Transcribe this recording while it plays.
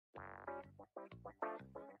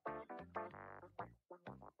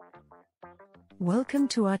Welcome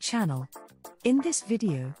to our channel. In this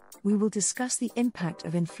video, we will discuss the impact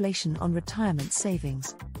of inflation on retirement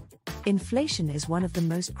savings. Inflation is one of the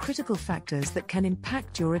most critical factors that can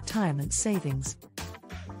impact your retirement savings.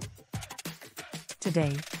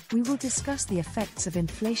 Today, we will discuss the effects of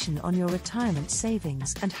inflation on your retirement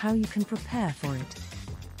savings and how you can prepare for it.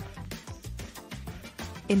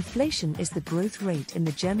 Inflation is the growth rate in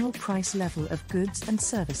the general price level of goods and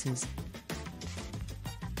services.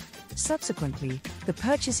 Subsequently, the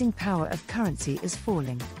purchasing power of currency is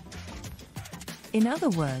falling. In other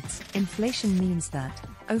words, inflation means that,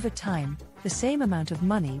 over time, the same amount of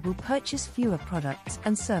money will purchase fewer products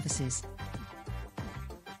and services.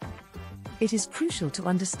 It is crucial to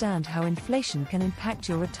understand how inflation can impact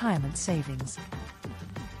your retirement savings.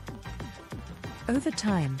 Over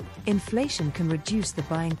time, inflation can reduce the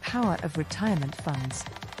buying power of retirement funds.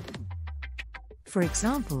 For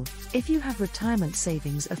example, if you have retirement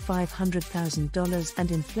savings of $500,000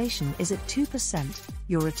 and inflation is at 2%,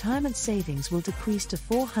 your retirement savings will decrease to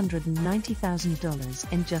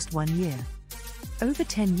 $490,000 in just 1 year. Over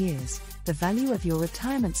 10 years, the value of your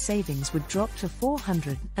retirement savings would drop to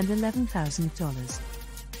 $411,000.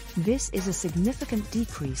 This is a significant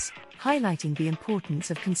decrease, highlighting the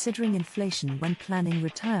importance of considering inflation when planning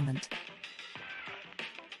retirement.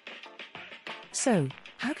 So,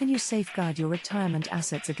 how can you safeguard your retirement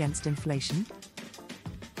assets against inflation?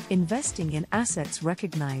 Investing in assets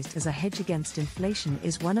recognized as a hedge against inflation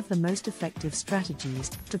is one of the most effective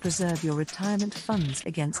strategies to preserve your retirement funds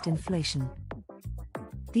against inflation.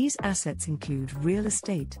 These assets include real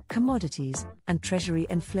estate, commodities, and Treasury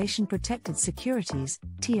inflation-protected securities,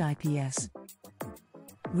 TIPS.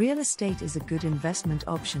 Real estate is a good investment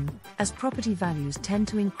option, as property values tend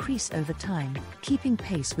to increase over time, keeping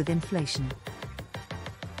pace with inflation.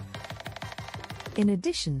 In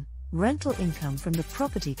addition, rental income from the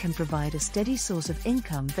property can provide a steady source of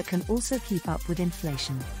income that can also keep up with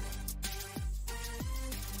inflation.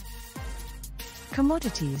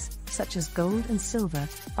 Commodities, such as gold and silver,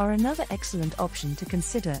 are another excellent option to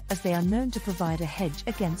consider as they are known to provide a hedge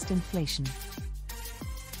against inflation.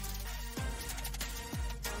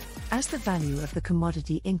 As the value of the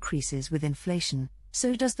commodity increases with inflation,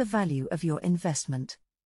 so does the value of your investment.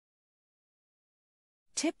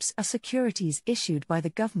 TIPS are securities issued by the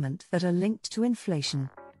government that are linked to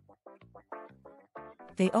inflation.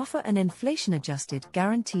 They offer an inflation-adjusted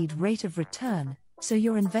guaranteed rate of return, so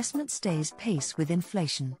your investment stays pace with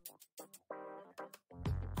inflation.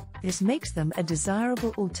 This makes them a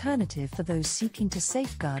desirable alternative for those seeking to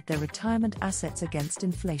safeguard their retirement assets against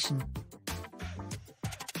inflation.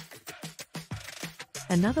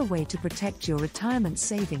 Another way to protect your retirement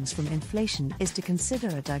savings from inflation is to consider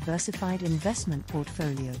a diversified investment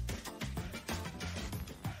portfolio.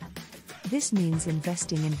 This means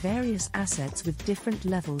investing in various assets with different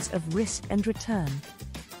levels of risk and return.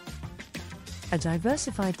 A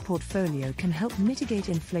diversified portfolio can help mitigate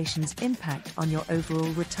inflation's impact on your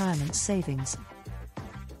overall retirement savings.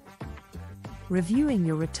 Reviewing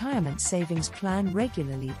your retirement savings plan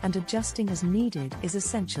regularly and adjusting as needed is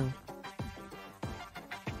essential.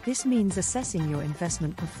 This means assessing your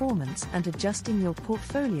investment performance and adjusting your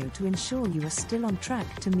portfolio to ensure you are still on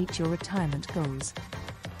track to meet your retirement goals.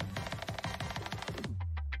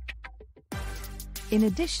 In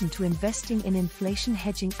addition to investing in inflation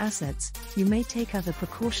hedging assets, you may take other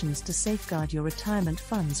precautions to safeguard your retirement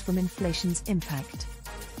funds from inflation's impact.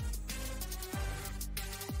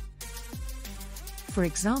 For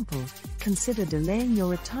example, consider delaying your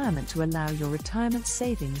retirement to allow your retirement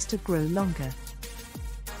savings to grow longer.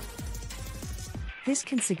 This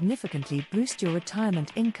can significantly boost your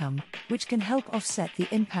retirement income, which can help offset the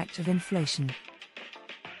impact of inflation.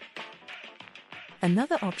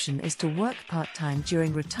 Another option is to work part-time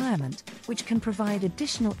during retirement, which can provide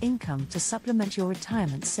additional income to supplement your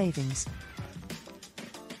retirement savings.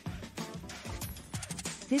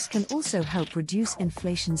 This can also help reduce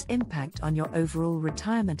inflation's impact on your overall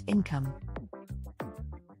retirement income.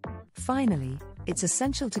 Finally, it's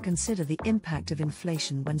essential to consider the impact of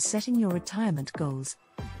inflation when setting your retirement goals.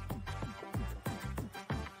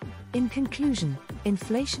 In conclusion,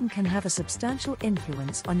 inflation can have a substantial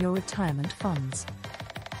influence on your retirement funds.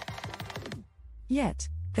 Yet,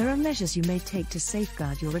 there are measures you may take to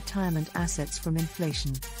safeguard your retirement assets from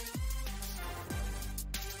inflation.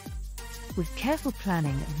 With careful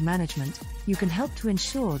planning and management, you can help to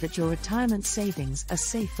ensure that your retirement savings are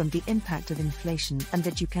safe from the impact of inflation and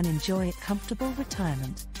that you can enjoy a comfortable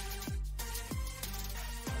retirement.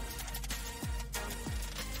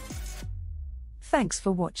 Thanks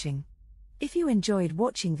for watching. If you enjoyed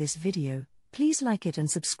watching this video, please like it and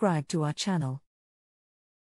subscribe to our channel.